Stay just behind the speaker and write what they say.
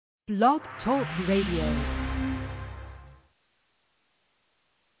Blog Talk Radio.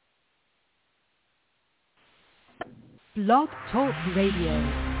 Blog Talk Radio.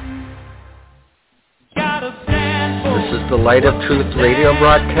 This is the Light of Truth radio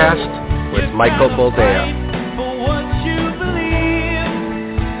broadcast with Michael Boldea.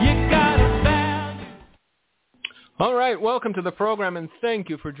 All right, welcome to the program and thank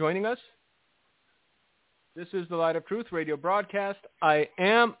you for joining us. This is the Light of Truth radio broadcast. I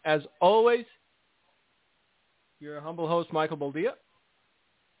am, as always, your humble host, Michael Boldea.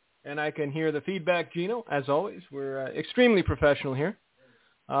 And I can hear the feedback, Gino, as always. We're extremely professional here.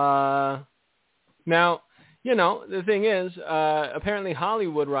 Now, you know, the thing is, apparently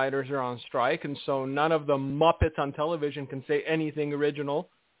Hollywood writers are on strike, and so none of the Muppets on television can say anything original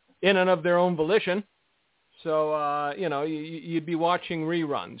in and of their own volition. So, you know, you'd be watching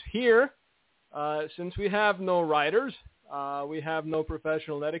reruns. Here, since we have no writers, we have no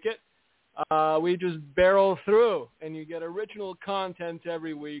professional etiquette, we just barrel through, and you get original content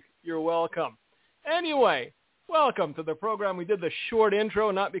every week. You're welcome. Anyway, welcome to the program. We did the short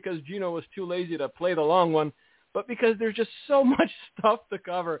intro, not because Gino was too lazy to play the long one, but because there's just so much stuff to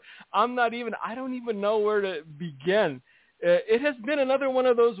cover. I don't even know where to begin. It has been another one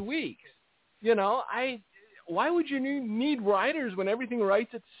of those weeks. You know, why would you need writers when everything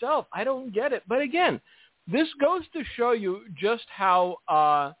writes itself? I don't get it. But again, this goes to show you just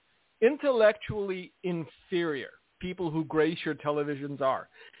how intellectually inferior people who grace your televisions are,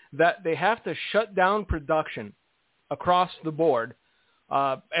 that they have to shut down production across the board,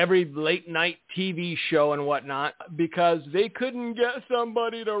 every late night TV show and whatnot, because they couldn't get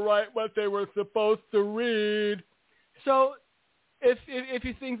somebody to write what they were supposed to read. So if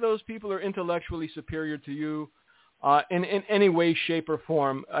you think those people are intellectually superior to you in any way, shape, or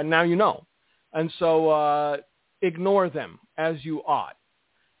form, now you know. And so ignore them as you ought.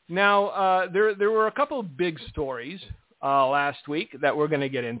 Now, there were a couple of big stories last week that we're going to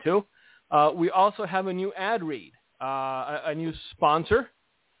get into. We also have a new ad read, a new sponsor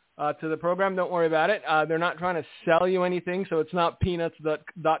to the program. Don't worry about it. They're not trying to sell you anything, so it's not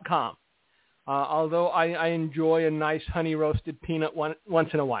peanuts.com. Although I enjoy a nice honey-roasted peanut once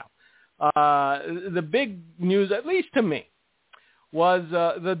in a while. The big news, at least to me, was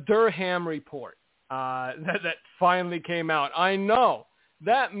the Durham report that finally came out. I know.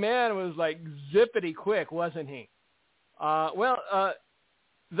 That man was like zippity quick, wasn't he? The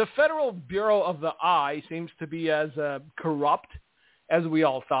Federal Bureau of the Eye seems to be as corrupt as we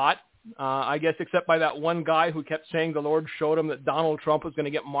all thought. I guess except by that one guy who kept saying the Lord showed him that Donald Trump was going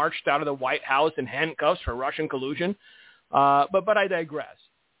to get marched out of the White House in handcuffs for Russian collusion. But I digress.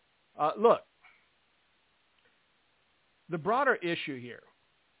 Look, the broader issue here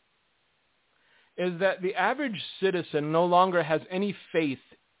is that the average citizen no longer has any faith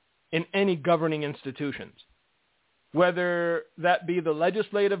in any governing institutions, whether that be the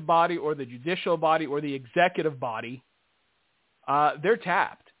legislative body or the judicial body or the executive body. They're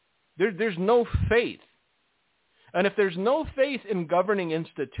tapped. There's no faith. And if there's no faith in governing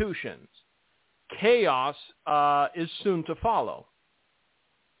institutions, chaos is soon to follow.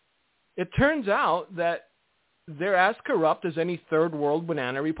 It turns out that they're as corrupt as any third world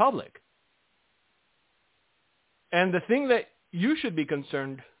banana republic. And the thing that you should be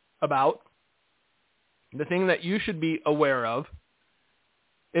concerned about, the thing that you should be aware of,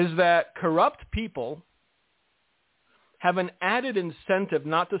 is that corrupt people have an added incentive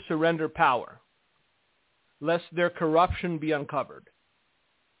not to surrender power, lest their corruption be uncovered.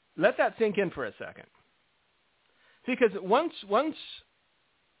 Let that sink in for a second. See, because once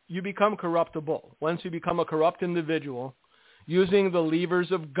you become corruptible, once you become a corrupt individual, using the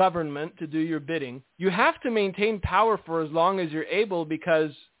levers of government to do your bidding, you have to maintain power for as long as you're able,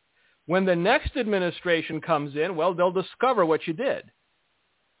 because when the next administration comes in, well, they'll discover what you did.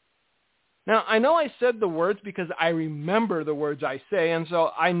 Now, I know I said the words because I remember the words I say, and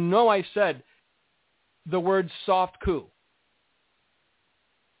so I know I said the word soft coup.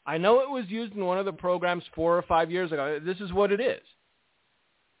 I know it was used in one of the programs 4 or 5 years ago. This is what it is.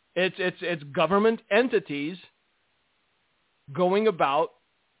 It's government entities going about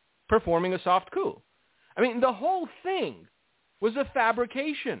performing a soft coup. I mean, the whole thing was a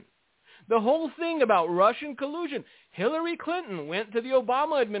fabrication. The whole thing about Russian collusion. Hillary Clinton went to the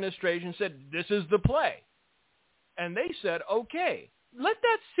Obama administration and said, this is the play. And they said, okay, let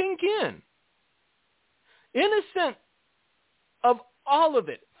that sink in. Innocent of all of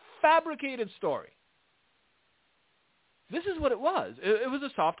it, fabricated story. This is what it was. It was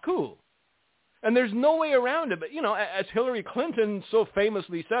a soft coup. And there's no way around it. But, you know, as Hillary Clinton so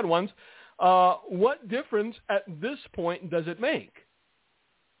famously said once, what difference at this point does it make?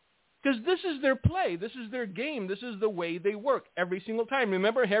 Because this is their play. This is their game. This is the way they work every single time.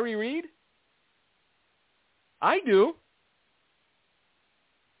 Remember Harry Reid? I do.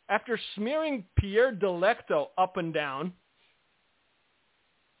 After smearing Pierre Delecto up and down,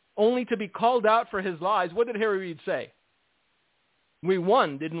 only to be called out for his lies, what did Harry Reid say? We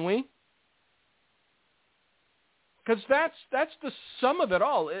won, didn't we? Because that's the sum of it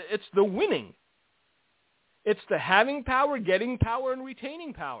all. It's the winning. It's the having power, getting power, and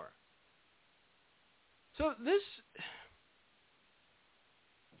retaining power. So this,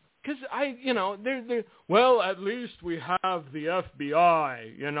 because well, at least we have the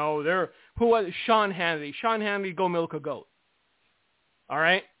FBI, who was Sean Hannity? Sean Hannity, go milk a goat. All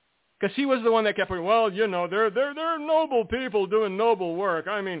right? Because he was the one that kept saying, well, they're noble people doing noble work.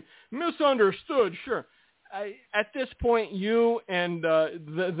 I mean, misunderstood, sure. At this point, you and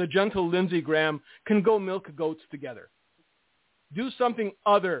the gentle Lindsey Graham can go milk goats together. Do something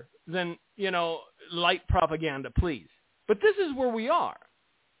other than, light propaganda, please. But this is where we are.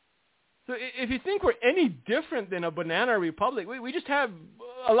 So if you think we're any different than a banana republic, we just have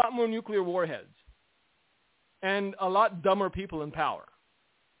a lot more nuclear warheads and a lot dumber people in power.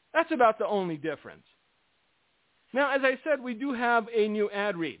 That's about the only difference. Now, as I said, we do have a new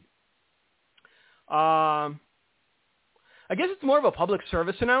ad read. I guess it's more of a public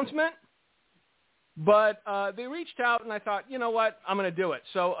service announcement, but they reached out, and I thought, you know what, I'm going to do it.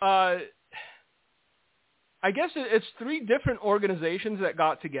 So I guess it's 3 different organizations that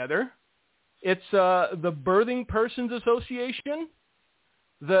got together. It's the Birthing Persons Association,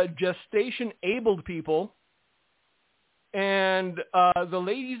 the Gestation-Abled People, and the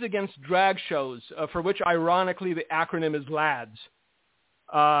Ladies Against Drag Shows, for which, ironically, the acronym is LADS.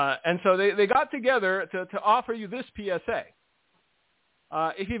 And so they got together to offer you this PSA.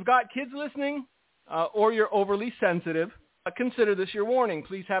 If you've got kids listening or you're overly sensitive, consider this your warning.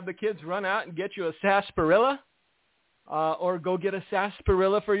 Please have the kids run out and get you a sarsaparilla or go get a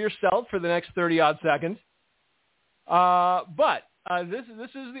sarsaparilla for yourself for the next 30-odd seconds. But this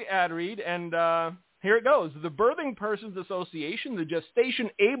is the ad read, and here it goes. The Birthing Persons Association, the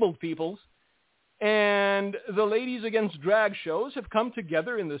Gestation-Abled Peoples, and the Ladies Against Drag Shows have come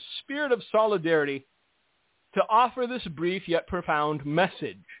together in the spirit of solidarity to offer this brief yet profound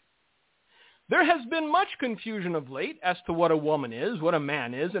message. There has been much confusion of late as to what a woman is, what a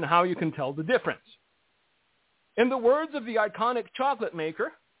man is, and how you can tell the difference. In the words of the iconic chocolate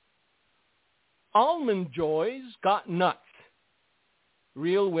maker, almond joys got nuts.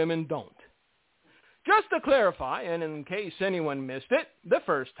 Real women don't. Just to clarify, and in case anyone missed it the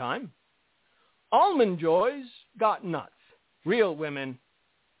first time, almond joys got nuts. Real women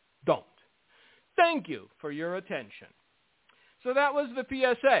don't. Thank you for your attention. So that was the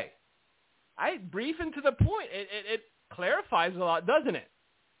PSA. Brief and to the point. It clarifies a lot, doesn't it?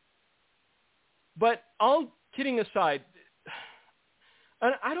 But all kidding aside,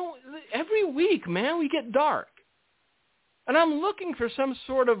 every week, man, we get dark. And I'm looking for some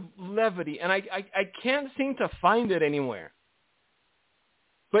sort of levity, and I can't seem to find it anywhere.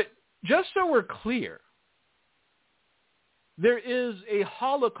 But just so we're clear, there is a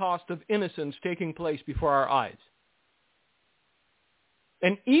holocaust of innocence taking place before our eyes.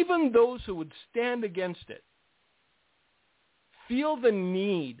 And even those who would stand against it feel the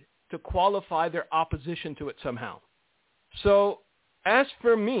need to qualify their opposition to it somehow. So, as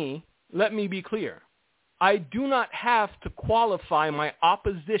for me, let me be clear. I do not have to qualify my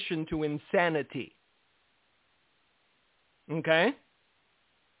opposition to insanity. Okay?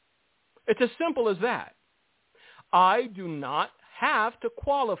 It's as simple as that. I do not have to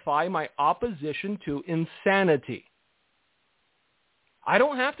qualify my opposition to insanity. I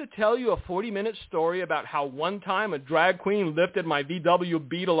don't have to tell you a 40-minute story about how one time a drag queen lifted my VW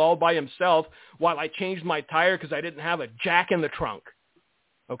Beetle all by himself while I changed my tire because I didn't have a jack in the trunk.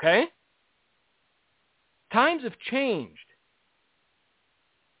 Okay? Times have changed.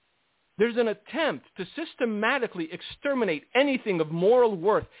 There's an attempt to systematically exterminate anything of moral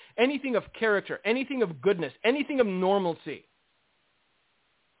worth, anything of character, anything of goodness, anything of normalcy.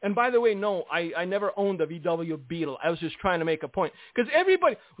 And by the way, no, I never owned a VW Beetle. I was just trying to make a point. Because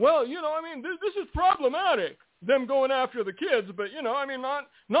everybody, this is problematic, them going after the kids. But,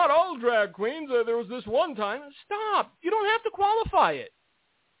 not all drag queens. There was this one time. Stop. You don't have to qualify it.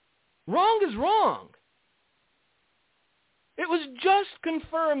 Wrong is wrong. It was just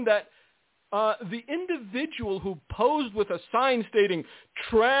confirmed that the individual who posed with a sign stating,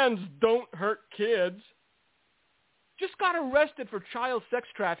 "Trans don't hurt kids," just got arrested for child sex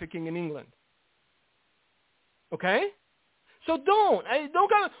trafficking in England. Okay? So don't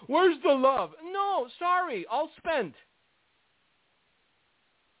where's the love? No, sorry, all spent.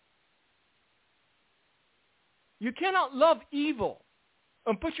 You cannot love evil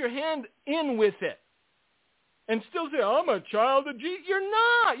and put your hand in with it and still say, I'm a child of Jesus. You're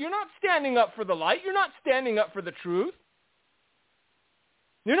not. You're not standing up for the light. You're not standing up for the truth.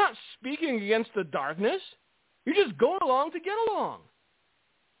 You're not speaking against the darkness. You're just going along to get along.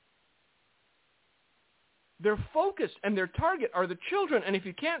 Their focus and their target are the children, and if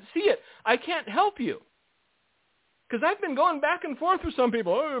you can't see it, I can't help you. Because I've been going back and forth with some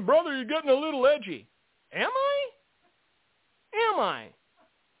people. Oh, brother, you're getting a little edgy. Am I? Am I?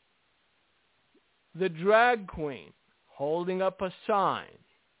 The drag queen holding up a sign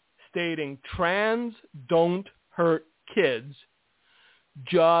stating trans don't hurt kids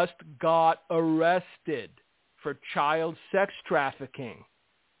just got arrested for child sex trafficking.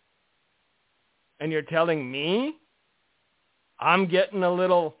 And you're telling me I'm getting a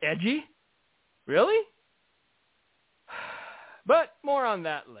little edgy? Really? But more on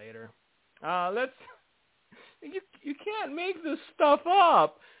that later. You can't make this stuff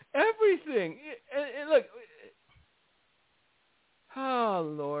up. Everything. Look.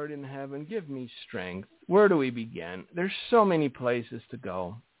 Oh, Lord in heaven, give me strength. Where do we begin? There's so many places to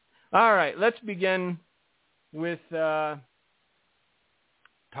go. All right, let's begin with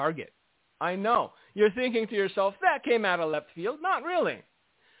Target. I know. You're thinking to yourself, that came out of left field. Not really. It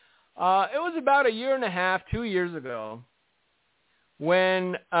was about 1.5 2 years ago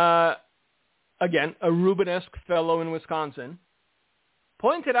when, again, a Rubenesque fellow in Wisconsin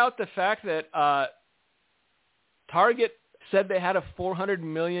pointed out the fact that Target said they had a $400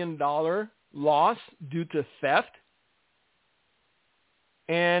 million loss due to theft.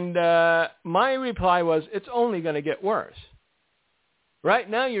 And my reply was, it's only going to get worse. Right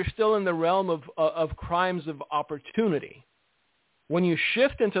now, you're still in the realm of crimes of opportunity. When you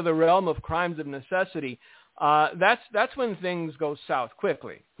shift into the realm of crimes of necessity, that's when things go south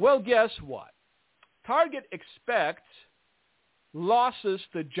quickly. Well, guess what? Target expects losses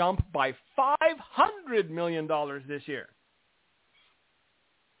to jump by $500 million this year.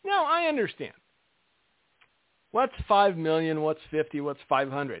 Now, I understand. What's 5 million? What's 50? What's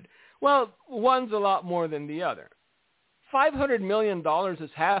 500? Well, one's a lot more than the other. $500 million is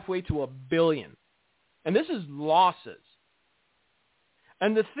halfway to $1 billion. And this is losses.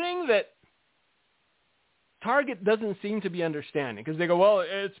 And the thing that Target doesn't seem to be understanding, because they go, well,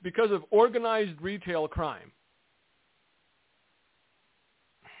 it's because of organized retail crime.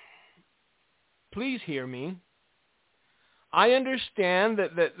 Please hear me. I understand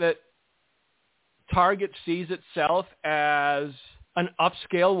that Target sees itself as an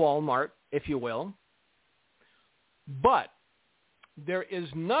upscale Walmart, if you will. But there is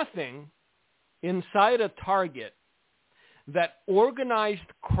nothing inside a Target that organized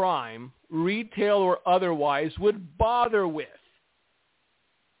crime, retail or otherwise, would bother with.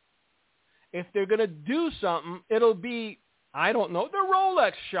 If they're going to do something, it'll be, I don't know, the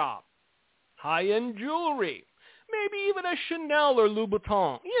Rolex shop, high-end jewelry, maybe even a Chanel or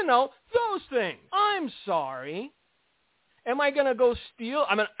Louboutin, those things. I'm sorry. Am I going to go steal?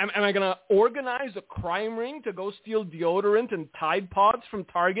 Am I going to organize a crime ring to go steal deodorant and Tide Pods from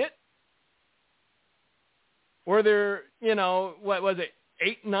Target? Or they're, what was it,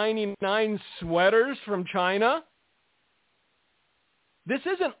 $8.99 sweaters from China? This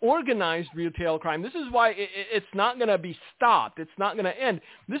isn't organized retail crime. This is why it's not going to be stopped. It's not going to end.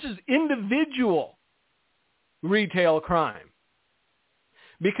 This is individual retail crime.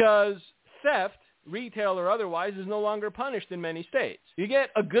 Because theft, retail or otherwise, is no longer punished in many states. You get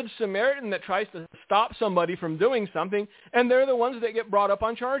a good Samaritan that tries to stop somebody from doing something, and they're the ones that get brought up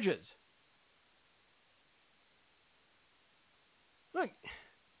on charges. Look,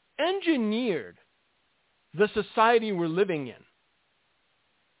 engineered the society we're living in.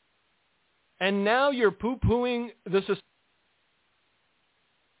 And now you're poo-pooing the society.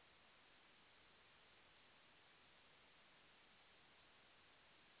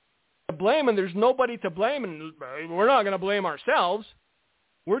 Blame, and there's nobody to blame, and we're not going to blame ourselves.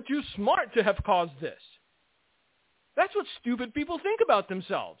 We're too smart to have caused this. That's what stupid people think about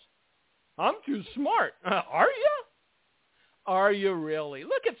themselves. I'm too smart. Are you? Are you really?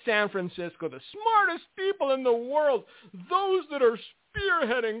 Look at San Francisco, the smartest people in the world, those that are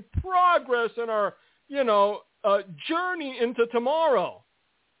spearheading progress in our, journey into tomorrow.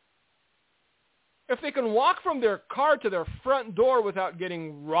 If they can walk from their car to their front door without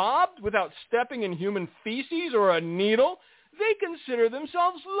getting robbed, without stepping in human feces or a needle, they consider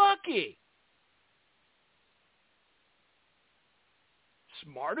themselves lucky.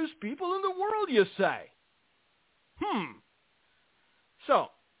 Smartest people in the world, you say?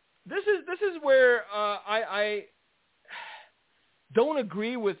 So, this is where I don't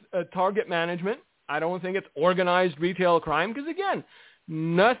agree with Target management. I don't think it's organized retail crime because, again,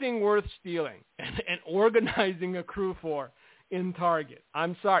 nothing worth stealing and organizing a crew for in Target.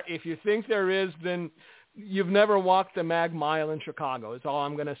 I'm sorry. If you think there is, then you've never walked the Mag Mile in Chicago is all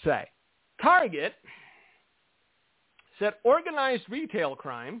I'm going to say. Target said organized retail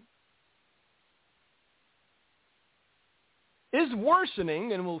crime is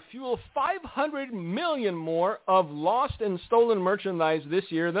worsening and will fuel $500 million more of lost and stolen merchandise this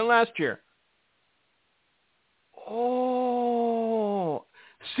year than last year. Oh,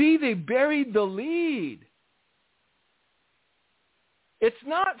 see, they buried the lead. It's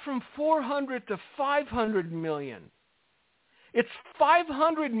not from 400 to 500 million. It's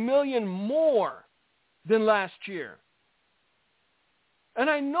 500 million more than last year. And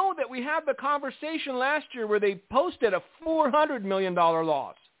I know that we had the conversation last year where they posted a $400 million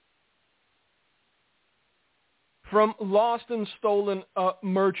loss from lost and stolen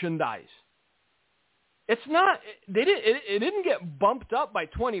merchandise. It's not, it didn't get bumped up by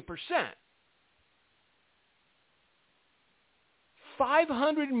 20%.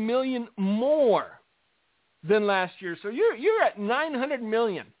 500 million more than last year. So you're at 900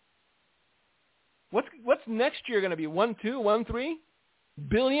 million. What's next year going to be? 13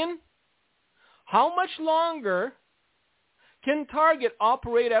 billion? How much longer can Target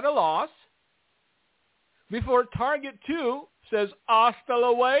operate at a loss before Target 2 says hasta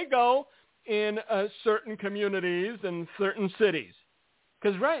luego in certain communities and certain cities?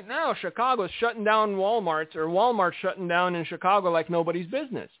 Because right now, Chicago's shutting down Walmart's, or Walmart's shutting down in Chicago like nobody's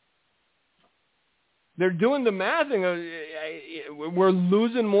business. They're doing the math, and we're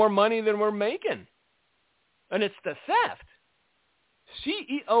losing more money than we're making. And it's the theft.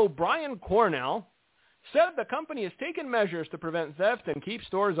 CEO Brian Cornell said the company has taken measures to prevent theft and keep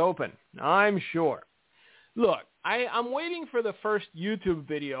stores open. I'm sure. Look, I'm waiting for the first YouTube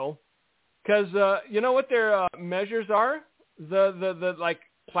video because you know what their measures are? The like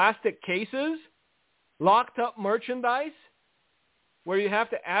plastic cases, locked up merchandise, where you have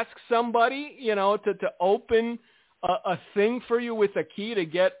to ask somebody, to open a thing for you with a key to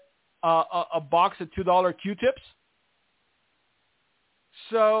get a box of $2 Q-tips.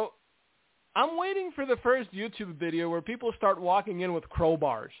 So I'm waiting for the first YouTube video where people start walking in with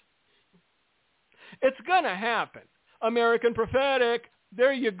crowbars. It's going to happen. American Prophetic,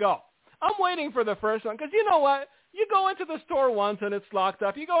 there you go. I'm waiting for the first one because you know what? You go into the store once and it's locked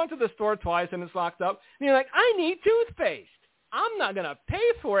up. You go into the store twice and it's locked up. And you're like, I need toothpaste. I'm not going to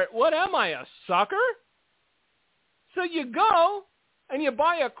pay for it. What am I, a sucker? So you go and you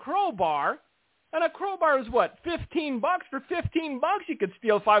buy a crowbar. And a crowbar is what? $15? For $15 you could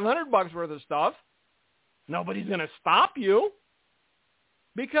steal $500 worth of stuff. Nobody's going to stop you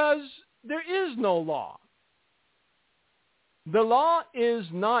because there is no law. The law is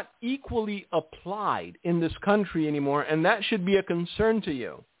not equally applied in this country anymore, and that should be a concern to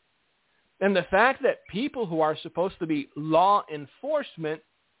you. And the fact that people who are supposed to be law enforcement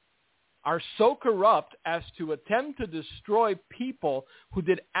are so corrupt as to attempt to destroy people who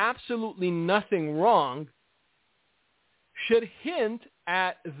did absolutely nothing wrong should hint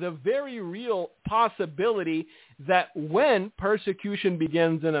at the very real possibility that when persecution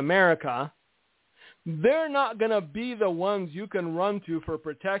begins in America, they're not going to be the ones you can run to for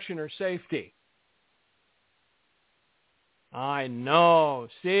protection or safety. I know.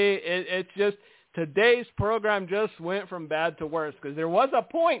 See, it's just, today's program just went from bad to worse because there was a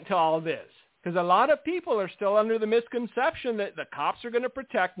point to all this. Because a lot of people are still under the misconception that the cops are going to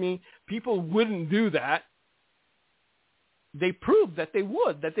protect me. People wouldn't do that. They proved that they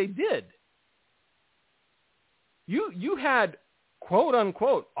would, that they did. You had, quote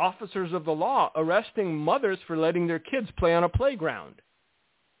unquote, officers of the law arresting mothers for letting their kids play on a playground.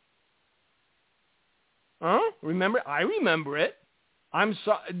 Huh? Remember? I remember it.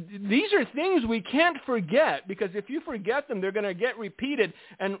 These are things we can't forget because if you forget them, they're going to get repeated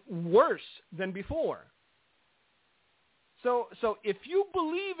and worse than before. So if you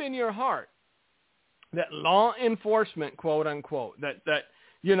believe in your heart that law enforcement, quote unquote, that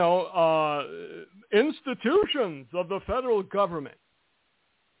institutions of the federal government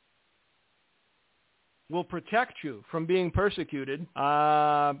will protect you from being persecuted,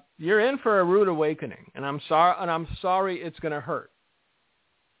 you're in for a rude awakening, and I'm sorry it's going to hurt.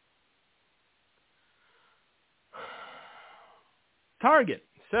 Target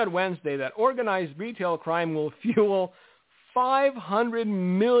said Wednesday that organized retail crime will fuel $500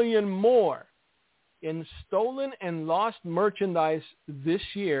 million more in stolen and lost merchandise this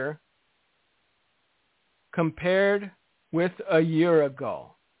year compared with a year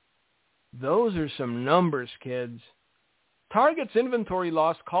ago. Those are some numbers, kids. Target's inventory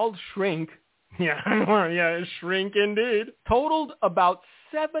loss, called shrink, Yeah, shrink indeed. Totaled about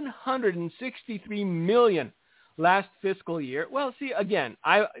 $763 million last fiscal year. Well, see, again,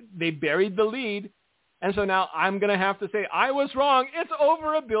 they buried the lead, and so now I'm going to have to say I was wrong. It's over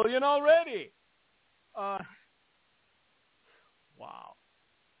 $1 billion already. Wow.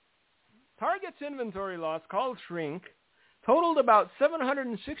 Target's inventory loss, called shrink, totaled about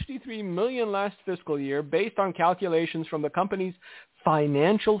 $763 million last fiscal year based on calculations from the company's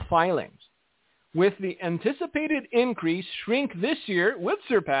financial filings. With the anticipated increase, shrink this year would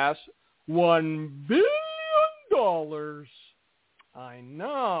surpass $1 billion. I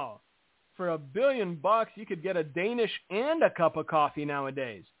know. For $1 billion, you could get a Danish and a cup of coffee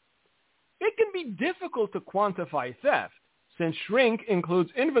nowadays. It can be difficult to quantify theft, since shrink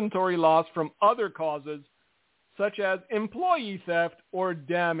includes inventory loss from other causes, such as employee theft or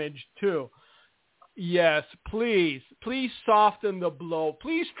damage too. Yes, please soften the blow.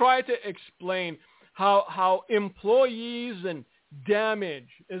 Please try to explain how employees and damage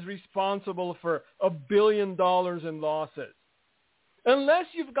is responsible for $1 billion in losses. Unless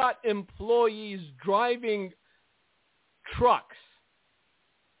you've got employees driving trucks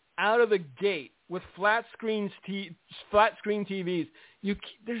out of the gate with flat screen TVs,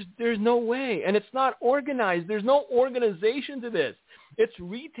 there's no way. And it's not organized. There's no organization to this. It's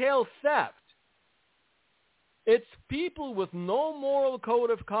retail theft. It's people with no moral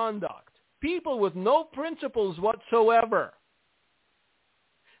code of conduct, people with no principles whatsoever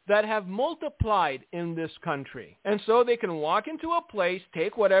that have multiplied in this country. And so they can walk into a place,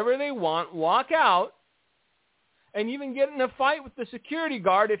 take whatever they want, walk out, and even get in a fight with the security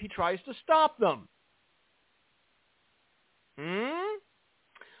guard if he tries to stop them.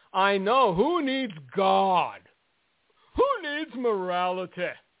 I know. Who needs God? Who needs morality?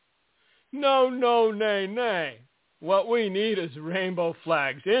 No, nay, nay. What we need is rainbow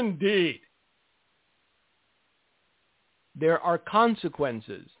flags, indeed. There are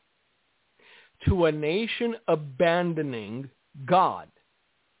consequences to a nation abandoning God.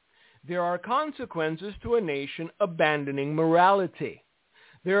 There are consequences to a nation abandoning morality.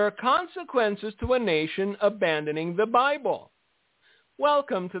 There are consequences to a nation abandoning the Bible.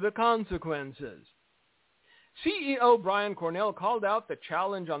 Welcome to the consequences. CEO Brian Cornell called out the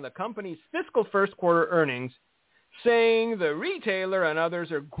challenge on the company's fiscal first quarter earnings, saying the retailer and others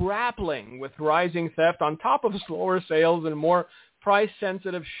are grappling with rising theft on top of slower sales and more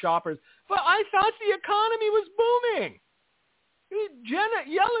price-sensitive shoppers. But I thought the economy was booming. Janet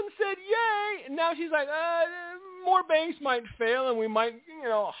Yellen said yay, and now she's like, more banks might fail and we might,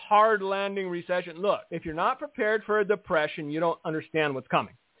 hard landing recession. Look, if you're not prepared for a depression, you don't understand what's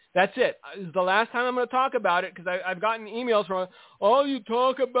coming. That's it. This is the last time I'm going to talk about it because I've gotten emails from, all you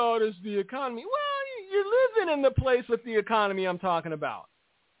talk about is the economy. Well, you're living in the place with the economy I'm talking about.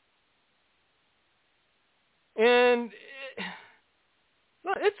 And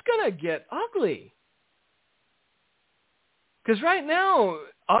it's going to get ugly. Because right now,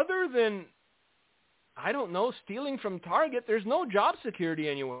 other than, stealing from Target, there's no job security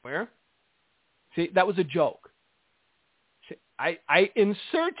anywhere. See, that was a joke. I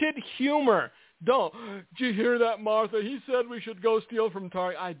inserted humor. Did you hear that, Martha? He said we should go steal from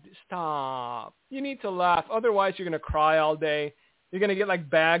Target. Stop. You need to laugh. Otherwise, you're going to cry all day. You're going to get like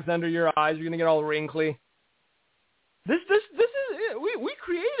bags under your eyes. You're going to get all wrinkly. This is it. We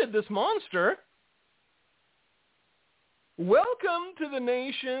created this monster. Welcome to the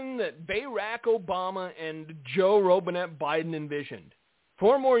nation that Barack Obama and Joe Robinette Biden envisioned.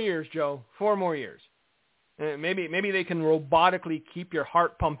 4 more years, Joe. 4 more years. Maybe they can robotically keep your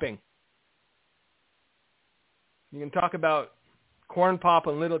heart pumping. You can talk about corn pop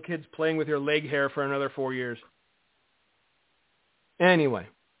and little kids playing with your leg hair for another 4 years. Anyway,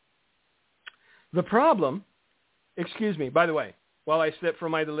 the problem, excuse me, by the way, while I sip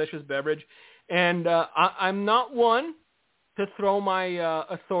from my delicious beverage, and I'm not one to throw my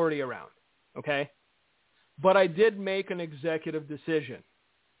authority around, okay? But I did make an executive decision.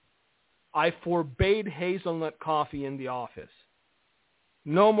 I forbade hazelnut coffee in the office.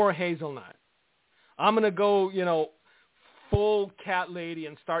 No more hazelnut. I'm going to go, full cat lady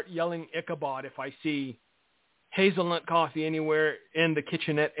and start yelling Ichabod if I see hazelnut coffee anywhere in the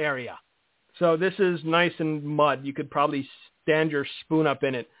kitchenette area. So this is nice and mud. You could probably stand your spoon up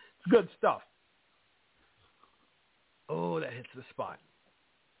in it. It's good stuff. Oh, that hits the spot.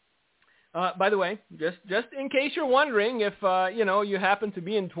 By the way, just in case you're wondering if, you happen to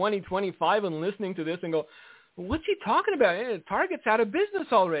be in 2025 and listening to this and go, what's he talking about? Target's out of business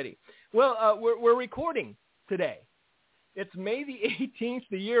already. Well, we're recording today. It's May the 18th,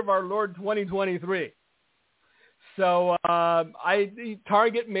 the year of our Lord 2023. So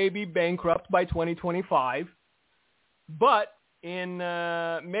Target may be bankrupt by 2025, but in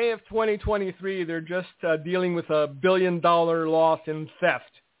May of 2023, they're just dealing with $1 billion loss in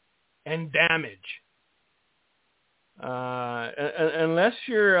theft and damage. Unless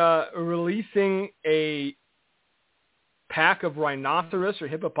you're releasing a pack of rhinoceros or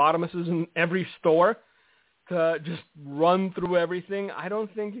hippopotamuses in every store to just run through everything, I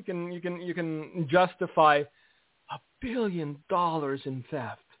don't think you can justify $1 billion in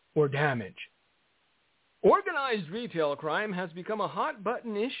theft or damage. Organized retail crime has become a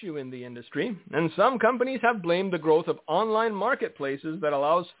hot-button issue in the industry, and some companies have blamed the growth of online marketplaces that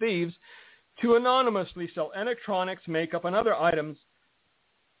allows thieves to anonymously sell electronics, makeup, and other items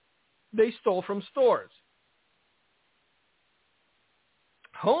they stole from stores.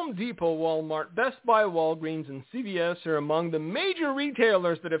 Home Depot, Walmart, Best Buy, Walgreens, and CVS are among the major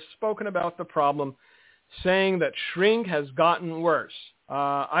retailers that have spoken about the problem, saying that shrink has gotten worse.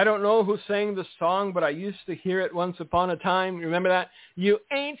 I don't know who sang the song, but I used to hear it once upon a time. Remember that? You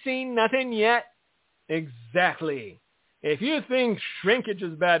ain't seen nothing yet. Exactly. If you think shrinkage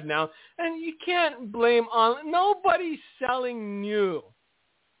is bad now, and you can't blame on, nobody's selling new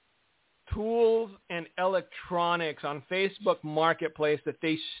tools and electronics on Facebook Marketplace that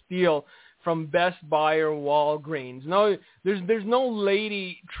they steal from Best Buy or Walgreens. No, there's no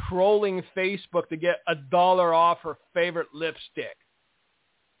lady trolling Facebook to get $1 off her favorite lipstick.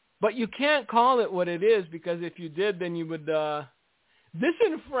 But you can't call it what it is, because if you did, then you would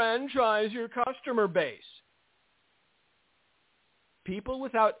disenfranchise your customer base. People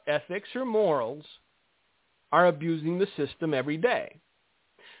without ethics or morals are abusing the system every day.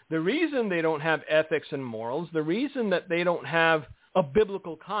 The reason they don't have ethics and morals, the reason that they don't have a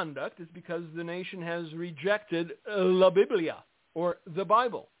biblical conduct, is because the nation has rejected La Biblia, or the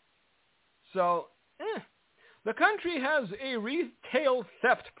Bible. So, the country has a retail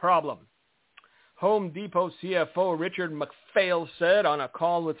theft problem. Home Depot CFO Richard McPhail said on a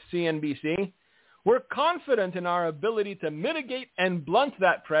call with CNBC, "We're confident in our ability to mitigate and blunt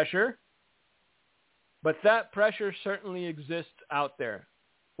that pressure, but that pressure certainly exists out there."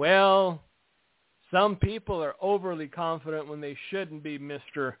 Well, some people are overly confident when they shouldn't be,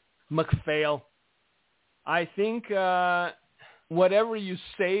 Mr. McPhail. I think whatever you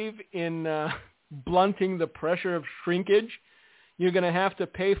save in blunting the pressure of shrinkage, you're going to have to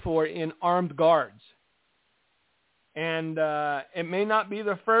pay for in armed guards. And it may not be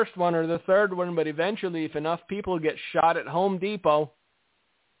the first one or the third one, but eventually, if enough people get shot at Home Depot,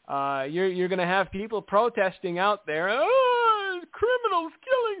 you're going to have people protesting out there. Oh, criminals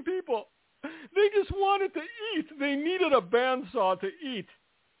killing people. They just wanted to eat. They needed a bandsaw to eat.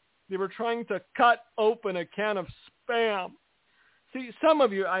 They were trying to cut open a can of Spam. See, some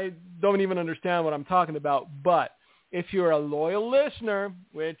of you, I don't even understand what I'm talking about, but if you're a loyal listener,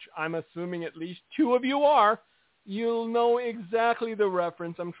 which I'm assuming at least 2 of you are, you'll know exactly the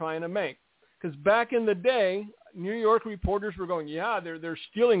reference I'm trying to make. Because back in the day, New York reporters were going, yeah, they're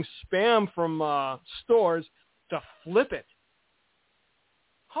stealing Spam from stores to flip it.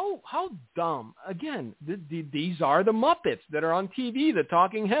 How dumb. Again, these are the Muppets that are on TV, the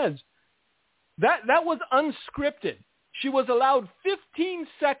talking heads. That was unscripted. She was allowed 15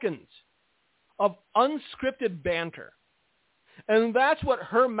 seconds of unscripted banter. And that's what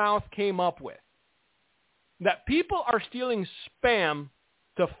her mouth came up with. That people are stealing Spam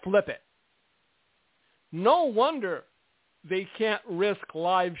to flip it. No wonder they can't risk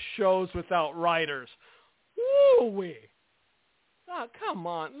live shows without writers. Woo-wee. Oh, come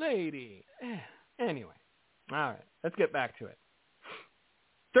on, lady. Anyway, all right, let's get back to it.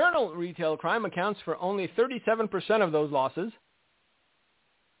 External retail crime accounts for only 37% of those losses,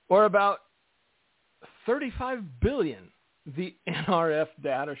 or about $35 billion, the NRF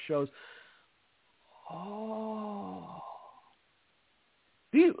data shows. Oh,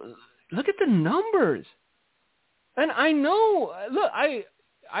 look at the numbers. And I know, look, I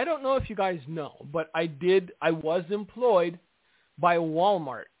don't know if you guys know, but I was employed by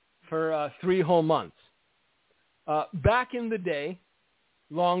Walmart for 3 whole months. Back in the day,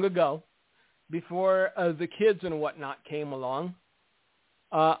 long ago, before the kids and whatnot came along,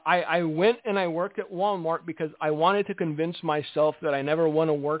 I went and I worked at Walmart because I wanted to convince myself that I never want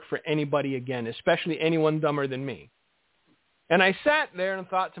to work for anybody again, especially anyone dumber than me. And I sat there and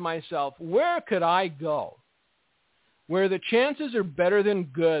thought to myself, where could I go where the chances are better than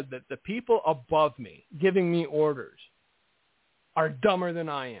good that the people above me giving me orders are dumber than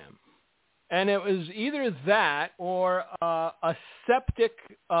I am? And it was either that or a septic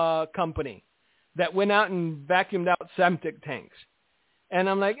company that went out and vacuumed out septic tanks. And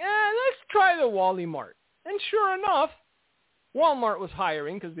I'm like, let's try the Wally Mart. And sure enough, Walmart was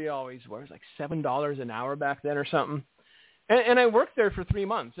hiring because they always were. It was like $7 an hour back then or something. And I worked there for 3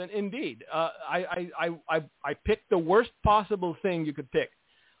 months. And indeed, I picked the worst possible thing you could pick.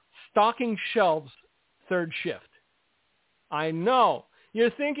 Stocking shelves, third shift. I know. You're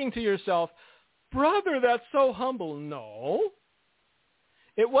thinking to yourself, brother, that's so humble. No.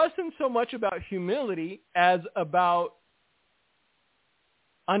 It wasn't so much about humility as about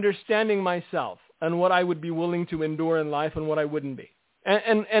understanding myself and what I would be willing to endure in life and what I wouldn't be.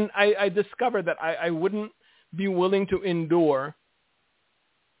 And I discovered that I wouldn't be willing to endure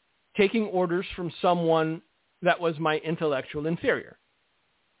taking orders from someone that was my intellectual inferior.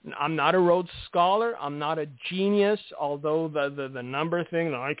 I'm not a Rhodes Scholar. I'm not a genius, although the number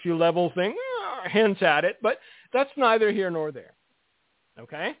thing, the IQ level thing, hints at it. But that's neither here nor there.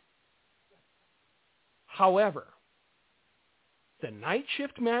 Okay? However, the night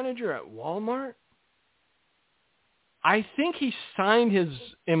shift manager at Walmart, I think he signed his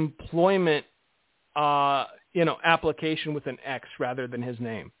employment application with an X rather than his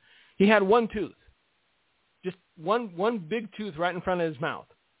name. He had one tooth. Just one big tooth right in front of his mouth.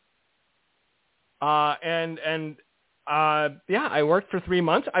 I worked for 3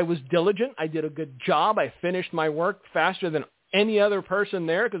 months. I was diligent. I did a good job. I finished my work faster than any other person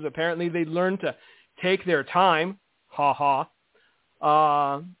there because apparently they learned to take their time. Ha ha.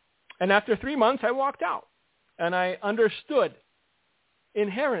 And after 3 months, I walked out. And I understood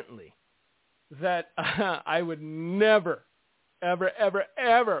inherently that I would never, ever, ever,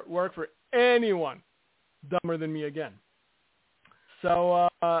 ever work for anyone dumber than me again. So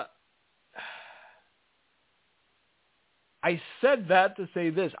I said that to say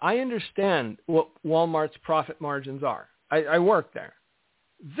this. I understand what Walmart's profit margins are. I work there.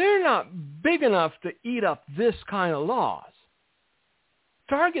 They're not big enough to eat up this kind of loss.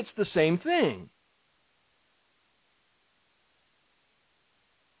 Target's the same thing.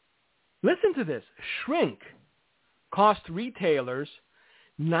 Listen to this. Shrink cost retailers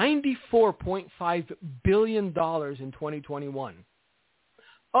 $94.5 billion in 2021,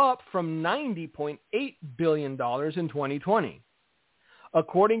 up from $90.8 billion in 2020,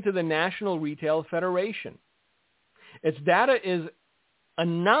 according to the National Retail Federation. Its data is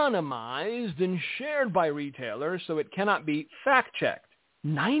anonymized and shared by retailers, so it cannot be fact-checked.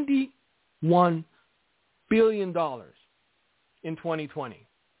 $91 billion in 2020.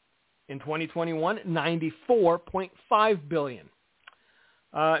 In 2021, $94.5 billion.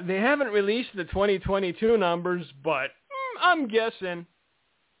 They haven't released the 2022 numbers, but I'm guessing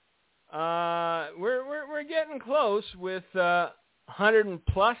we're getting close with $100+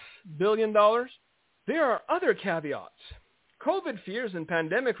 billion. There are other caveats. COVID fears and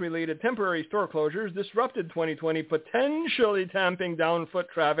pandemic-related temporary store closures disrupted 2020, potentially tamping down foot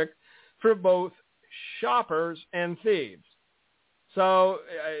traffic for both shoppers and thieves. So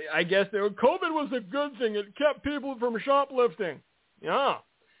I guess COVID was a good thing. It kept people from shoplifting. Yeah.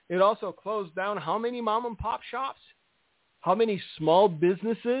 It also closed down how many mom and pop shops? How many small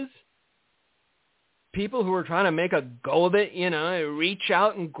businesses? People who were trying to make a go of it, reach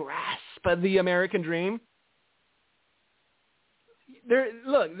out and grasp at the American dream. They're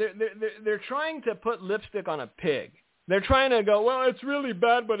trying to put lipstick on a pig. They're trying to go, well, it's really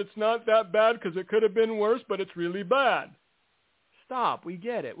bad, but it's not that bad because it could have been worse, but it's really bad. Stop. We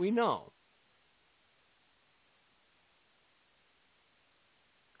get it. We know.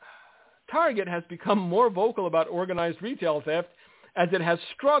 Target has become more vocal about organized retail theft as it has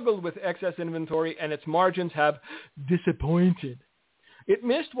struggled with excess inventory and its margins have disappointed. It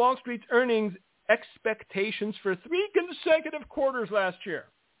missed Wall Street's earnings expectations for 3 consecutive quarters last year.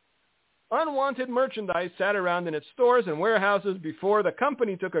 Unwanted merchandise sat around in its stores and warehouses before the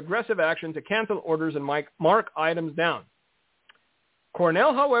company took aggressive action to cancel orders and mark items down.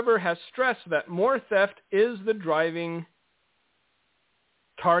 Cornell, however, has stressed that more theft is the driving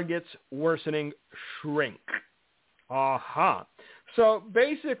Target's worsening shrink. Aha. So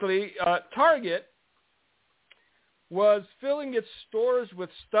basically, Target was filling its stores with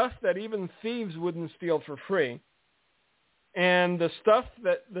stuff that even thieves wouldn't steal for free. And the stuff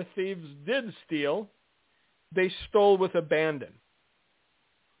that the thieves did steal, they stole with abandon.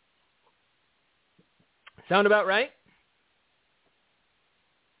 Sound about right?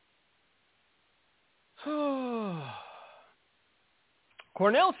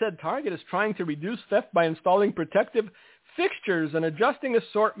 Cornell said Target is trying to reduce theft by installing protective fixtures and adjusting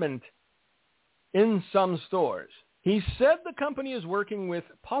assortment in some stores. He said the company is working with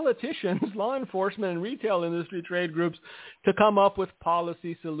politicians, law enforcement, and retail industry trade groups to come up with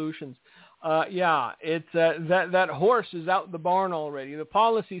policy solutions. It's that horse is out the barn already. The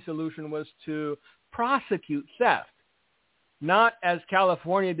policy solution was to prosecute theft. Not, as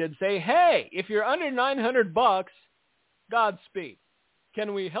California did, say, hey, if you're under $900, Godspeed.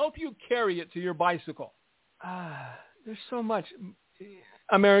 Can we help you carry it to your bicycle? There's so much.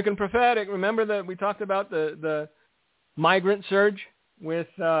 American Prophetic. Remember that we talked about the migrant surge with,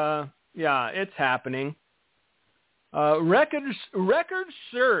 it's happening. Record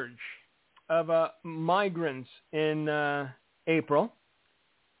surge of migrants in April.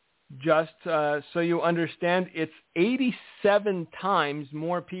 Just so you understand, it's 87 times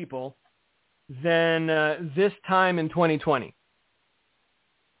more people than this time in 2020.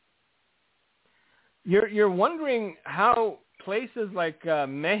 You're wondering how places like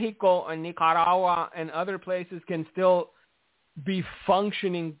Mexico and Nicaragua and other places can still be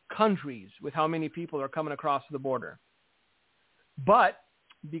functioning countries with how many people are coming across the border. But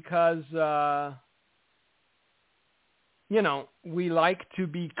because, we like to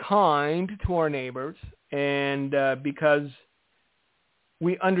be kind to our neighbors, and because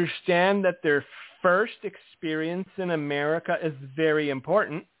we understand that their first experience in America is very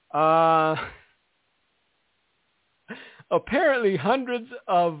important, apparently hundreds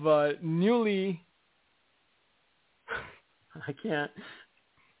of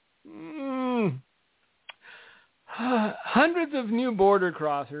hundreds of new border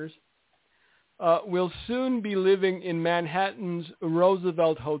crossers will soon be living in Manhattan's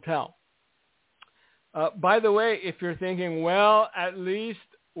Roosevelt Hotel. By the way, if you're thinking, well, at least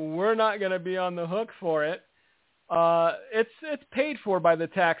we're not going to be on the hook for it, it's paid for by the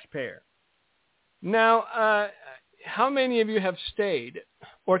taxpayer. Now, how many of you have stayed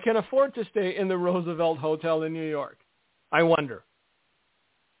or can afford to stay in the Roosevelt Hotel in New York? I wonder.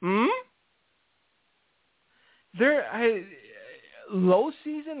 Low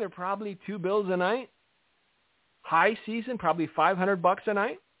season, they're probably $2 a night. High season, probably $500 a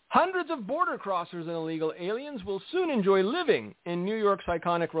night. Hundreds of border crossers and illegal aliens will soon enjoy living in New York's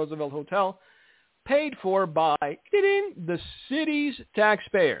iconic Roosevelt Hotel, paid for by the city's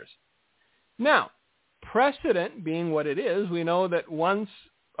taxpayers. Now, precedent being what it is, we know that once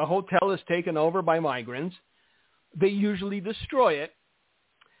a hotel is taken over by migrants, they usually destroy it.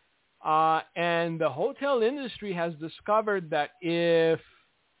 And the hotel industry has discovered that if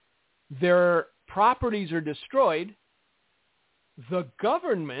their properties are destroyed, the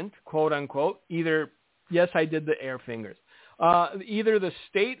government, quote unquote, either the air fingers, either the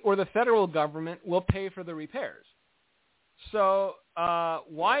state or the federal government will pay for the repairs. So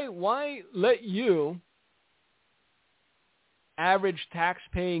why let you, average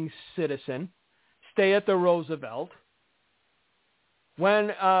tax-paying citizen, stay at the Roosevelt when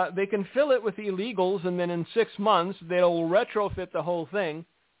they can fill it with illegals, and then in 6 months they'll retrofit the whole thing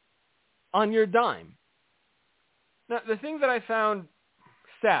on your dime? Now, the thing that I found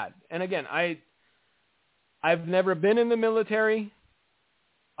sad, and again, I've never been in the military.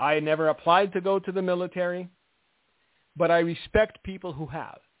 I never applied to go to the military, but I respect people who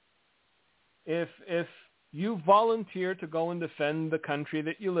have. If you volunteer to go and defend the country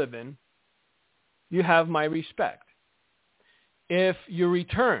that you live in, you have my respect. If you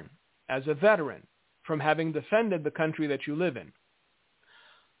return as a veteran from having defended the country that you live in,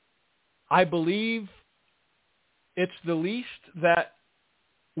 I believe it's the least that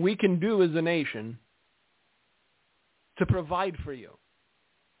we can do as a nation to provide for you,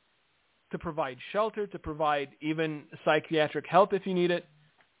 to provide shelter, to provide even psychiatric help if you need it,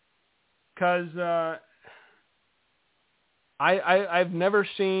 because I've never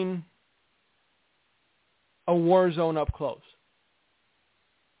seen a war zone up close.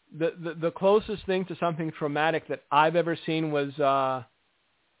 The closest thing to something traumatic that I've ever seen was a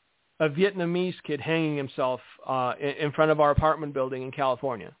Vietnamese kid hanging himself in front of our apartment building in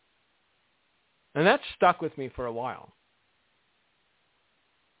California. And that stuck with me for a while.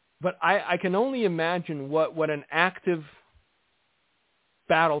 But I can only imagine what an active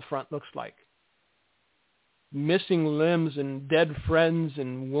battlefront looks like. Missing limbs and dead friends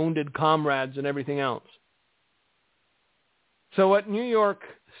and wounded comrades and everything else. So what New York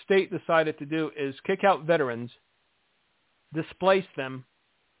State decided to do is kick out veterans, displace them,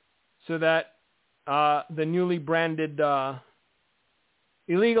 so that the newly branded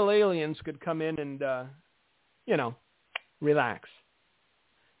illegal aliens could come in and, relax.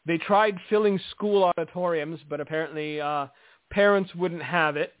 They tried filling school auditoriums, but apparently parents wouldn't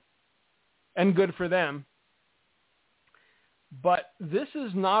have it, and good for them. But this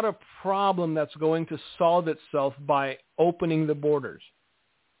is not a problem that's going to solve itself by opening the borders.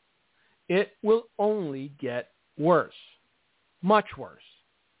 It will only get worse, much worse,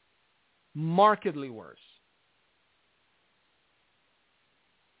 markedly worse.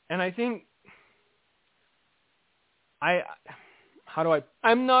 And I think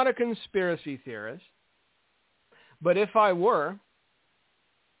I'm not a conspiracy theorist, but if I were,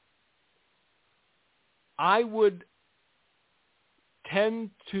 I would tend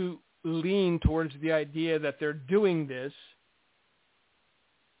to lean towards the idea that they're doing this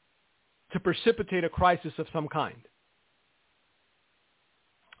to precipitate a crisis of some kind.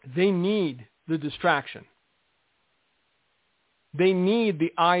 They need the distraction. They need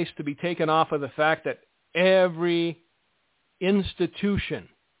the eyes to be taken off of the fact that every institution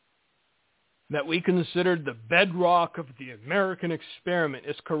that we considered the bedrock of the American experiment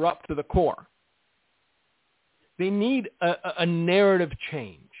is corrupt to the core. They need a narrative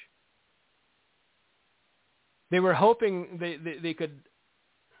change. They were hoping they could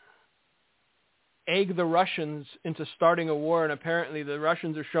egg the Russians into starting a war, and apparently the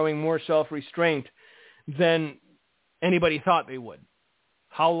Russians are showing more self-restraint than anybody thought they would.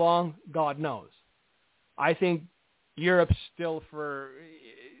 How long? God knows. I think Europe is still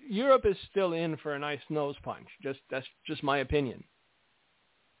in for a nice nose punch. That's just my opinion.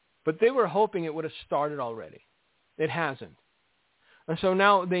 But they were hoping it would have started already. It hasn't. And so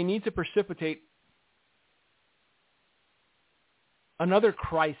now they need to precipitate another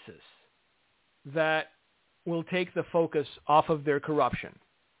crisis that will take the focus off of their corruption.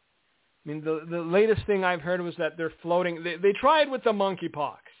 I mean, the latest thing I've heard was that they're floating. They tried with the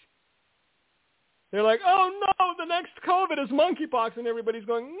monkeypox. They're like, oh no, the next COVID is monkeypox, and everybody's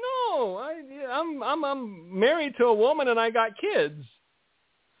going, no, I'm married to a woman and I got kids.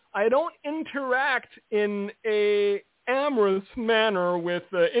 I don't interact in a amorous manner with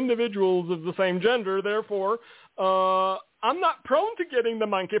individuals of the same gender. Therefore, I'm not prone to getting the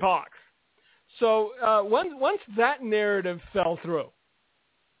monkeypox. So once that narrative fell through,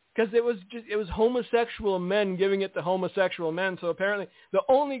 because it was homosexual men giving it to homosexual men. So apparently the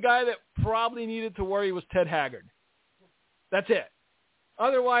only guy that probably needed to worry was Ted Haggard. That's it.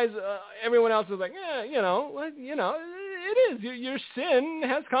 Otherwise, everyone else was like, it is. Your sin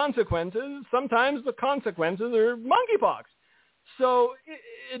has consequences. Sometimes the consequences are monkeypox. So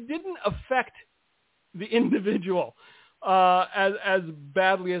it didn't affect the individual as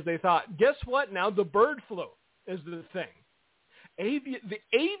badly as they thought. Guess what? Now the bird flu is the thing. The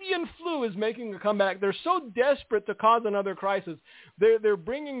avian flu is making a comeback. They're so desperate to cause another crisis. They're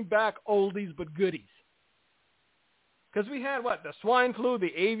bringing back oldies but goodies. Because we had, the swine flu,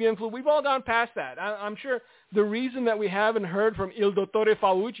 the avian flu. We've all gone past that. I'm sure the reason that we haven't heard from Il Dottore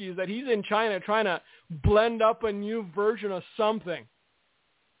Fauci is that he's in China trying to blend up a new version of something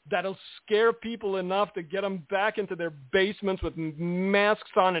that'll scare people enough to get them back into their basements with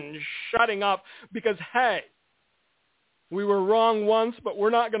masks on and shutting up because, hey, we were wrong once, but we're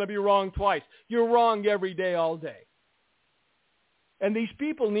not going to be wrong twice. You're wrong every day, all day. And these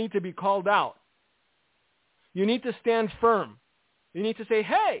people need to be called out. You need to stand firm. You need to say,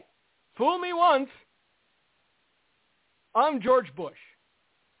 hey, fool me once. I'm George Bush.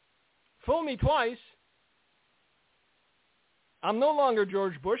 Fool me twice. I'm no longer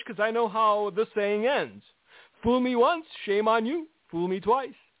George Bush because I know how the saying ends. Fool me once, shame on you. Fool me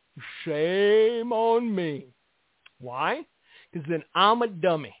twice, shame on me. Why? Because then I'm a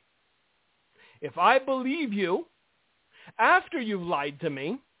dummy. If I believe you after you've lied to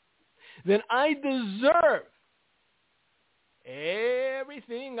me, then I deserve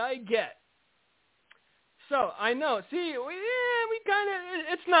everything I get. So I know. See, we kind of,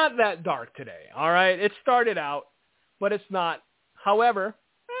 it's not that dark today. All right, it started out, but it's not. However,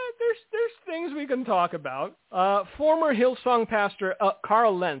 there's things we can talk about. Former Hillsong pastor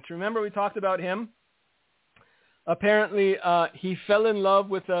Carl Lentz. Remember we talked about him? Apparently, he fell in love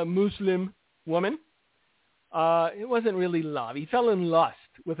with a Muslim woman. It wasn't really love. He fell in lust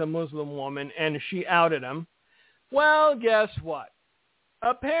with a Muslim woman, and she outed him. Well, guess what?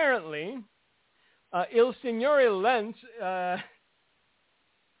 Apparently, Il Signore Lentz,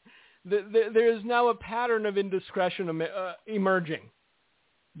 there is now a pattern of indiscretion emerging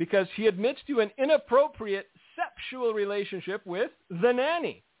because he admits to an inappropriate sexual relationship with the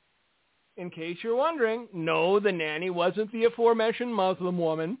nanny. In case you're wondering, no, the nanny wasn't the aforementioned Muslim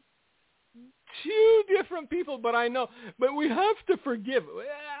woman. Two different people, but I know. But we have to forgive.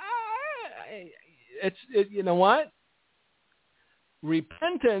 You know what?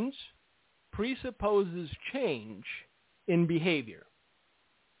 Repentance presupposes change in behavior.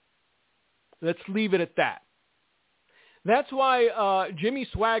 Let's leave it at that. That's why Jimmy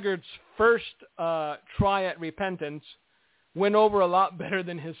Swaggart's first try at repentance went over a lot better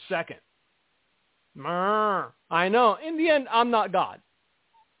than his second. I know. In the end, I'm not God.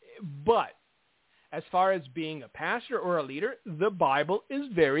 But as far as being a pastor or a leader, the Bible is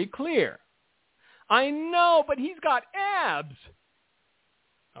very clear. I know, but he's got abs.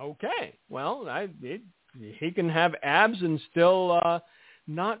 Okay, well, he can have abs and still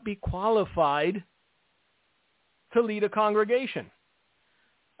not be qualified to lead a congregation.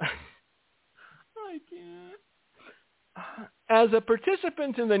 I can't. As a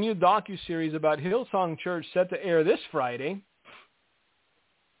participant in the new docuseries about Hillsong Church set to air this Friday,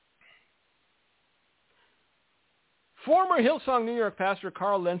 former Hillsong New York pastor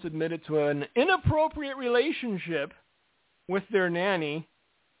Carl Lentz admitted to an inappropriate relationship with their nanny,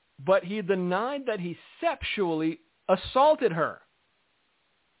 but he denied that he sexually assaulted her.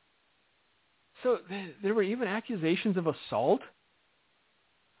 So there were even accusations of assault?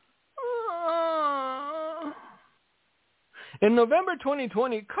 In November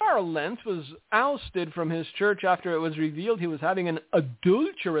 2020, Carl Lentz was ousted from his church after it was revealed he was having an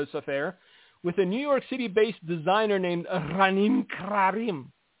adulterous affair with a New York City-based designer named Ranim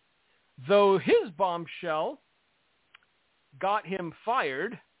Karim. Though his bombshell got him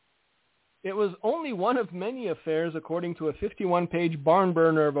fired, it was only one of many affairs, according to a 51-page barn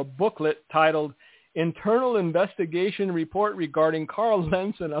burner of a booklet titled Internal Investigation Report Regarding Carl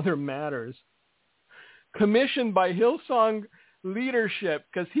Lentz and Other Matters, commissioned by Hillsong leadership,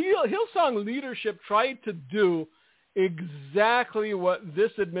 because Hillsong leadership tried to do exactly what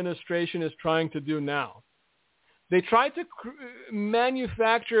this administration is trying to do now. They tried to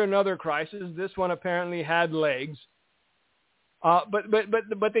manufacture another crisis. This one apparently had legs. But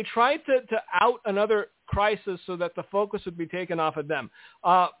they tried to out another crisis so that the focus would be taken off of them.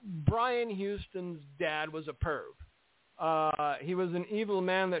 Brian Houston's dad was a perv. He was an evil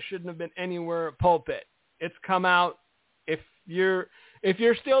man that shouldn't have been anywhere pulpit. It's come out. If you're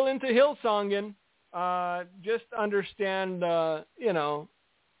still into Hillsonging, just understand the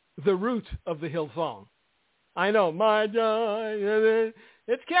root of the Hillsong. I know, my joy,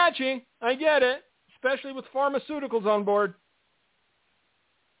 it's catchy. I get it, especially with pharmaceuticals on board.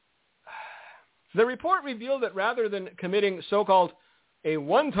 The report revealed that rather than committing so-called a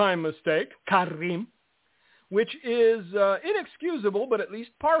one-time mistake, Karim, which is inexcusable but at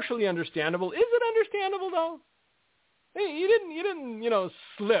least partially understandable. Is it understandable though? Hey, you didn't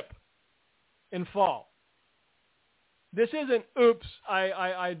slip and fall. This isn't, oops,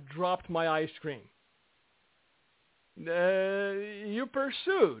 I dropped my ice cream. You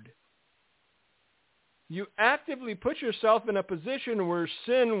pursued. You actively put yourself in a position where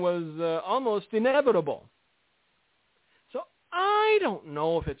sin was almost inevitable. So I don't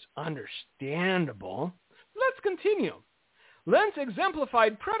know if it's understandable. Let's continue. Lentz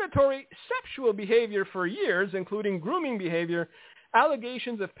exemplified predatory sexual behavior for years, including grooming behavior,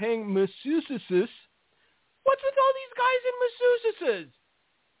 allegations of paying masseuses. What's with all these guys in masseuses?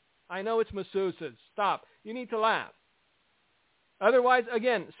 I know it's masseuses. Stop. You need to laugh. Otherwise,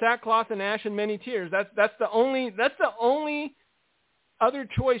 again, sackcloth and ash and many tears. That's the only other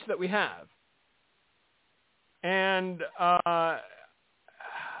choice that we have. And I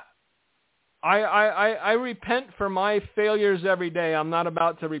repent for my failures every day. I'm not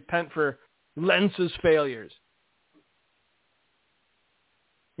about to repent for Lentz's failures.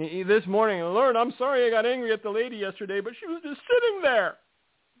 This morning, Lord, I'm sorry I got angry at the lady yesterday, but she was just sitting there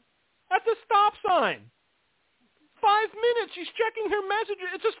at the stop sign. 5 minutes, she's checking her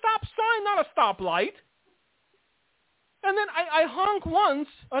messages. It's a stop sign, not a stoplight. And then I honk once,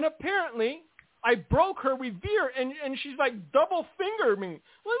 and apparently I broke her reveer, and she's like double finger me.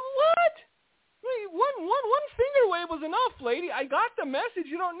 What? Wait, one finger wave was enough, lady. I got the message.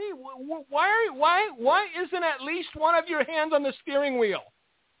 You don't need. Why isn't at least one of your hands on the steering wheel?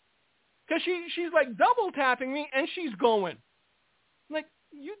 Because she's like double tapping me, and she's going. Like,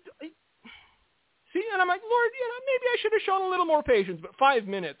 you. See, and I'm like, Lord, maybe I should have shown a little more patience. But 5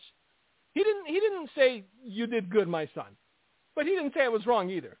 minutes. He didn't say you did good, my son, but he didn't say I was wrong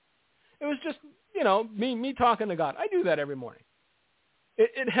either. It was just me talking to God. I do that every morning.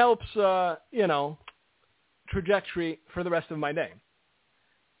 It helps trajectory for the rest of my day.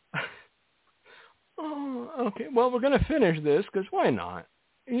 Oh, okay. Well, we're going to finish this because why not?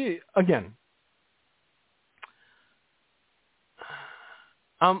 Again,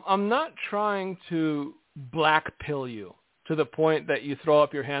 I'm not trying to black pill you to the point that you throw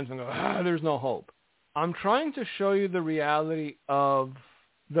up your hands and go, there's no hope. I'm trying to show you the reality of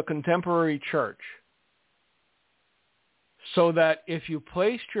the contemporary church so that if you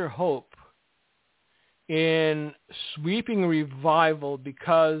placed your hope in sweeping revival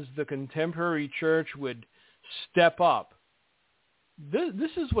because the contemporary church would step up,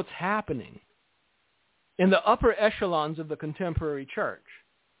 this is what's happening in the upper echelons of the contemporary church.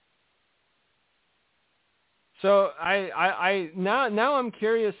 So now I'm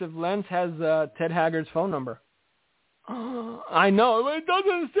curious if Lentz has Ted Haggard's phone number. I know. It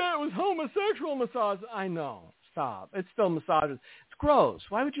doesn't say it was homosexual massage. I know. Stop. It's still massages. It's gross.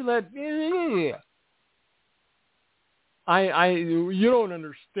 Why would you let... You don't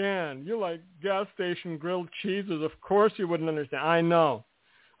understand. You like gas station grilled cheeses. Of course you wouldn't understand. I know.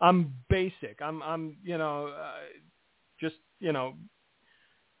 I'm basic. I'm just,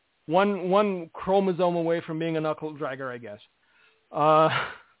 one chromosome away from being a knuckle dragger, I guess.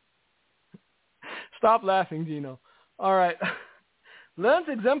 Stop laughing, Gino. All right. Lentz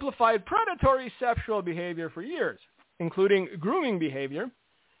exemplified predatory sexual behavior for years, including grooming behavior,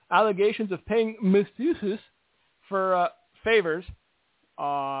 allegations of paying masseuses for favors,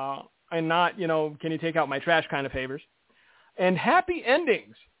 and not, can you take out my trash kind of favors, and happy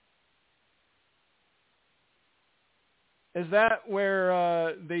endings. Is that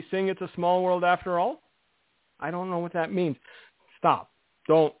where they sing It's a Small World After All? I don't know what that means. Stop.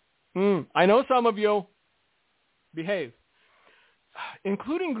 Don't. I know some of you. Behave.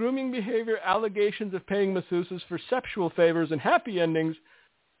 Including grooming behavior, allegations of paying masseuses for sexual favors, and happy endings,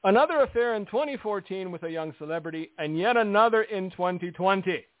 another affair in 2014 with a young celebrity, and yet another in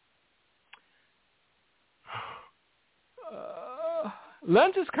 2020.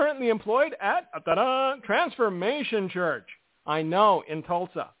 Lentz is currently employed at Transformation Church. I know, in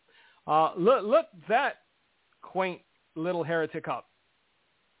Tulsa. Look that quaint little heretic up.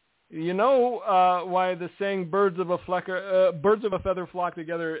 You know why the saying birds of a feather flock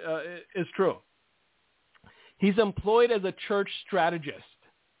together is true. He's employed as a church strategist.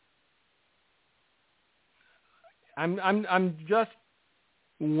 I'm just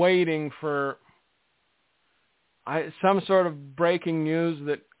waiting for some sort of breaking news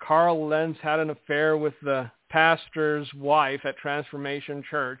that Carl Lentz had an affair with the pastor's wife at Transformation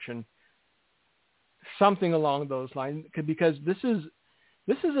Church and something along those lines, because this is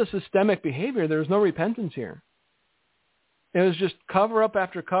a systemic behavior. There's no repentance here. It was just cover up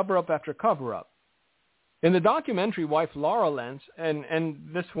after cover up after cover up. In the documentary, wife Laura Lentz, and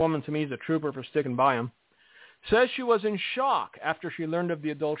this woman to me is a trooper for sticking by him, says she was in shock after she learned of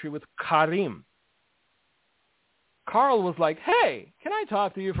the adultery with Karim. Carl was like, "Hey, can I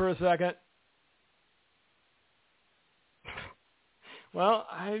talk to you for a second?" Well,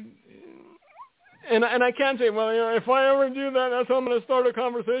 I can't say, well, if I ever do that, that's how I'm going to start a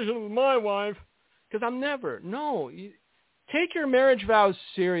conversation with my wife. Because I'm never. No. Take your marriage vows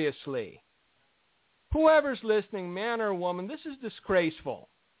seriously. Whoever's listening, man or woman, this is disgraceful.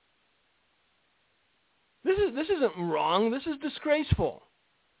 This isn't wrong. This is disgraceful.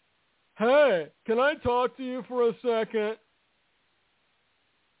 Hey, can I talk to you for a second?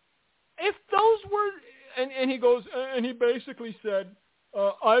 If those were, and he goes, and he basically said,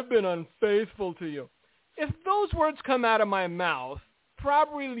 I've been unfaithful to you. If those words come out of my mouth,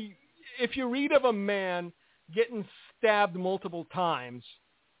 probably if you read of a man getting stabbed multiple times,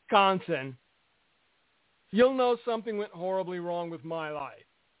 Wisconsin, you'll know something went horribly wrong with my life.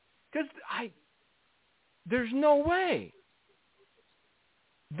 Because there's no way.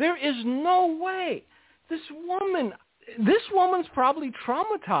 There is no way. This woman's probably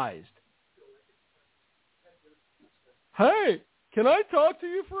traumatized. Hey, can I talk to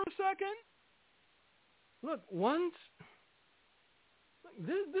you for a second? Look,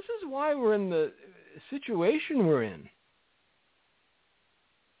 this is why we're in the situation we're in.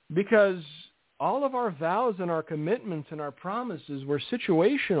 Because all of our vows and our commitments and our promises were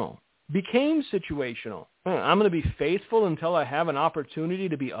situational, became situational. I'm going to be faithful until I have an opportunity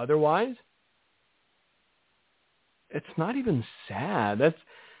to be otherwise. It's not even sad.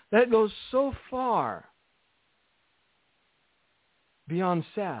 That goes so far beyond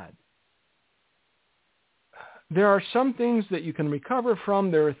sad. There are some things that you can recover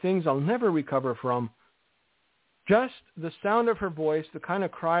from. There are things I'll never recover from. Just the sound of her voice, the kind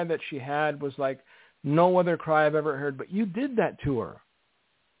of cry that she had was like no other cry I've ever heard. But you did that to her.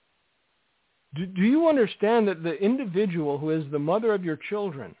 Do you understand that the individual who is the mother of your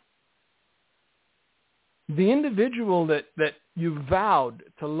children, the individual that you vowed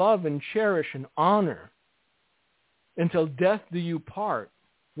to love and cherish and honor until death do you part,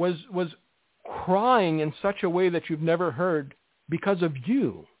 was crying in such a way that you've never heard because of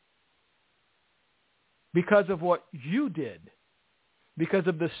you, because of what you did, because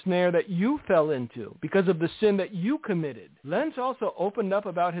of the snare that you fell into, because of the sin that you committed. Lentz also opened up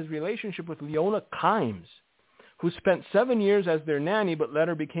about his relationship with Leona Kimes, who spent 7 years as their nanny but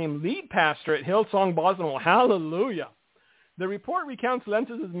later became lead pastor at Hillsong Boston. Hallelujah. The report recounts Lentz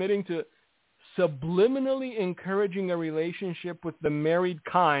admitting to subliminally encouraging a relationship with the married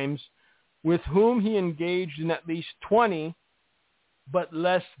Kimes with whom he engaged in at least 20, but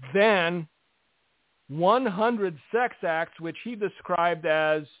less than 100 sex acts, which he described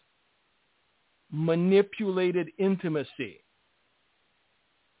as manipulated intimacy.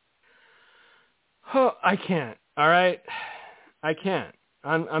 Oh, I can't. All right, I can't.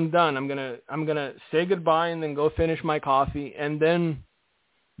 I'm done. I'm gonna say goodbye and then go finish my coffee and then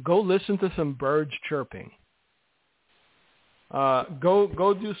go listen to some birds chirping.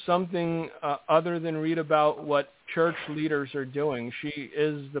 Go do something other than read about what church leaders are doing. She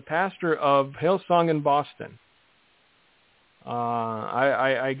is the pastor of Hillsong in Boston.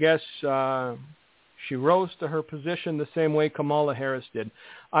 I guess she rose to her position the same way Kamala Harris did.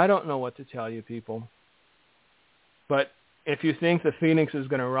 I don't know what to tell you, people. But if you think the phoenix is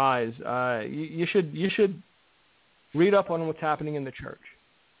going to rise, you should read up on what's happening in the church.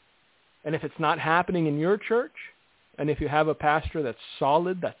 And if it's not happening in your church, and if you have a pastor that's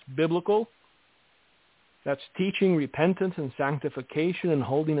solid, that's biblical, that's teaching repentance and sanctification and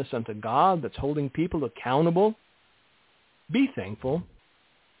holiness unto God, that's holding people accountable, be thankful.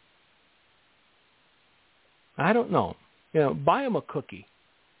 I don't know. Buy them a cookie.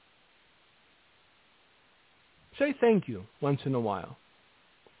 Say thank you once in a while.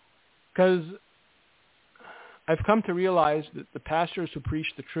 Because I've come to realize that the pastors who preach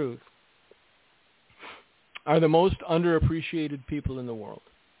the truth are the most underappreciated people in the world.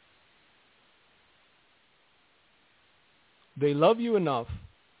 They love you enough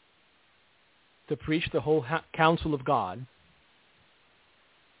to preach the whole counsel of God,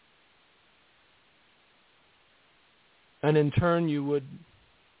 and in turn you would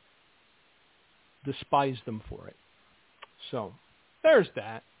despise them for it. So, there's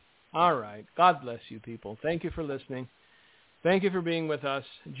that. All right. God bless you, people. Thank you for listening. Thank you for being with us.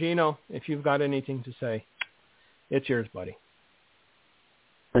 Gino, if you've got anything to say, it's yours, buddy.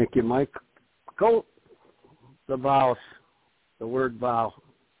 Thank you, Mike. Go the vows, the word vow,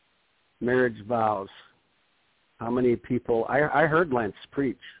 marriage vows. How many people, I heard Lance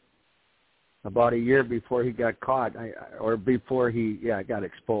preach about a year before he got caught, or before he got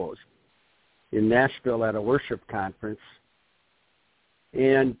exposed, in Nashville at a worship conference.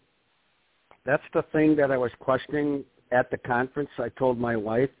 And that's the thing that I was questioning at the conference. I told my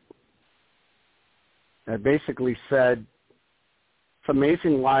wife, I basically said, it's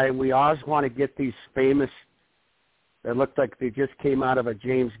amazing why we always want to get these famous, that look like they just came out of a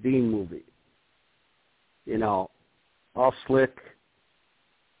James Dean movie. All slick,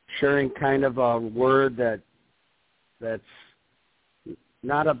 sharing kind of a word that's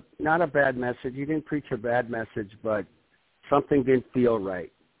not a bad message. You didn't preach a bad message, but something didn't feel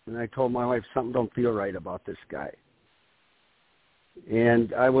right. And I told my wife, something don't feel right about this guy.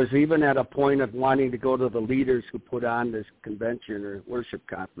 And I was even at a point of wanting to go to the leaders who put on this convention or worship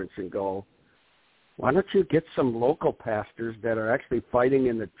conference and go, why don't you get some local pastors that are actually fighting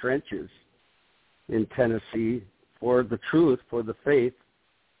in the trenches in Tennessee for the truth, for the faith.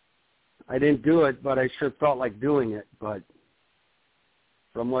 I didn't do it, but I sure felt like doing it. But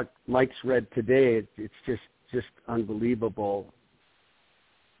from what Mike's read today, it's just unbelievable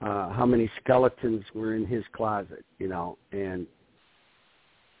how many skeletons were in his closet, and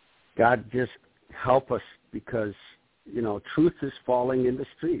God just help us, because, truth is falling in the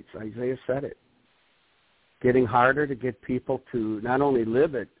streets. Isaiah said it. Getting harder to get people to not only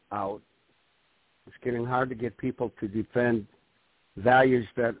live it out, it's getting hard to get people to defend values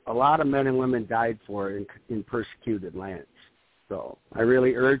that a lot of men and women died for in persecuted lands. So I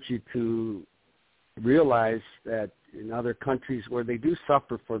really urge you to realize that in other countries where they do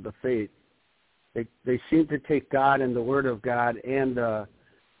suffer for the faith, they seem to take God and the Word of God and the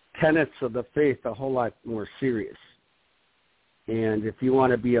tenets of the faith a whole lot more serious. And if you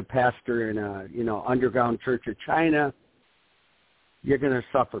want to be a pastor in a underground church of China, you're going to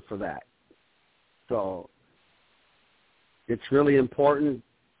suffer for that. So it's really important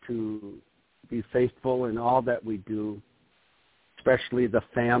to be faithful in all that we do, especially the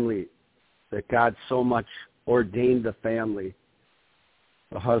family, that God so much ordained the family,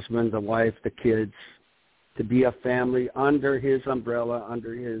 the husband, the wife, the kids, to be a family under his umbrella,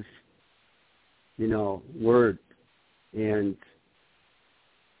 under his, word. And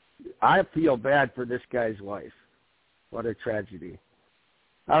I feel bad for this guy's wife. What a tragedy.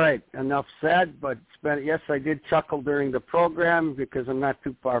 All right, enough said, but yes, I did chuckle during the program because I'm not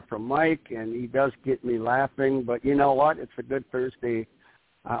too far from Mike, and he does get me laughing. But you know what? It's a good Thursday.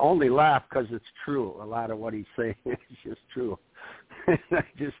 I only laugh because it's true. A lot of what he's saying is just true. I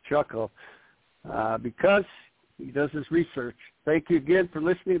just chuckle because he does his research. Thank you again for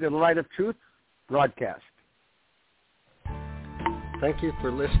listening to the Light of Truth broadcast. Thank you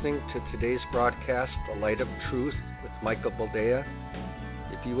for listening to today's broadcast, The Light of Truth with Michael Boldea.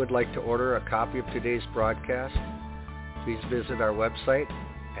 If you would like to order a copy of today's broadcast, please visit our website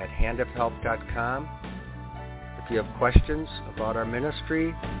at handofhelp.com. If you have questions about our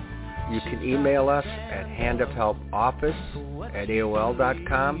ministry, you can email us at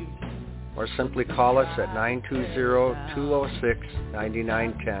handofhelpoffice@aol.com or simply call us at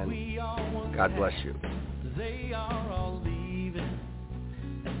 920-206-9910. God bless you.